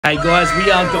Hey guys,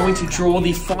 we are going to draw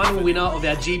the final winner of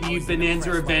our GBU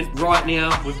Bonanza event right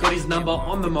now. We've got his number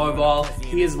on the mobile.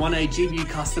 He has won a GBU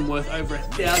custom worth over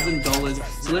 $1,000.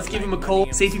 So let's give him a call,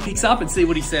 see if he picks up and see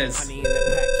what he says.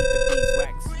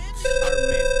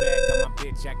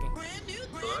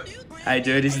 Hey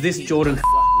dude, is this Jordan?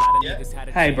 Yeah.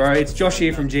 Hey bro, it's Josh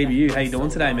here from GBU. How you doing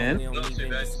today, man? Not too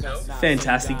bad yourself.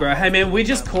 Fantastic, bro. Hey man, we're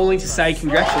just calling to say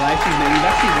congratulations, man. You've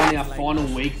actually won our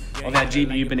final week of our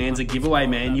GBU Bonanza giveaway,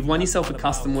 man. You've won yourself a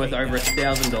custom worth over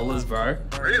 $1,000, bro.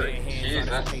 Really? Jeez,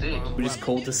 that's sick. We just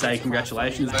called to say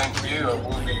congratulations. Thank you. I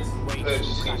will be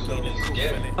purchasing from this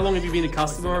again. How long have you been a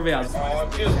customer of ours?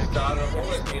 I've just started. I've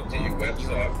always looked at your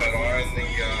website, but I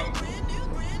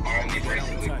only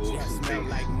recently bought some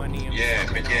things. Yeah,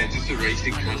 but yeah, just a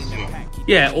recent customer.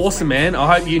 Yeah, awesome, man.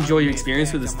 I hope you enjoy your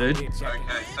experience with us, dude. Okay,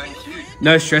 thank you.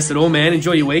 No stress at all, man.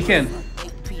 Enjoy your weekend.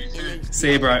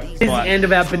 See you, bro. This is the end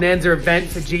of our Bonanza event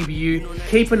for GBU.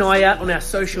 Keep an eye out on our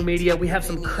social media. We have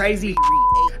some crazy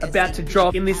about to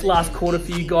drop in this last quarter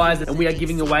for you guys, and we are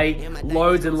giving away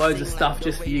loads and loads of stuff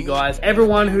just for you guys.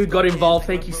 Everyone who got involved,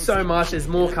 thank you so much. There's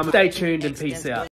more coming. Stay tuned and peace out.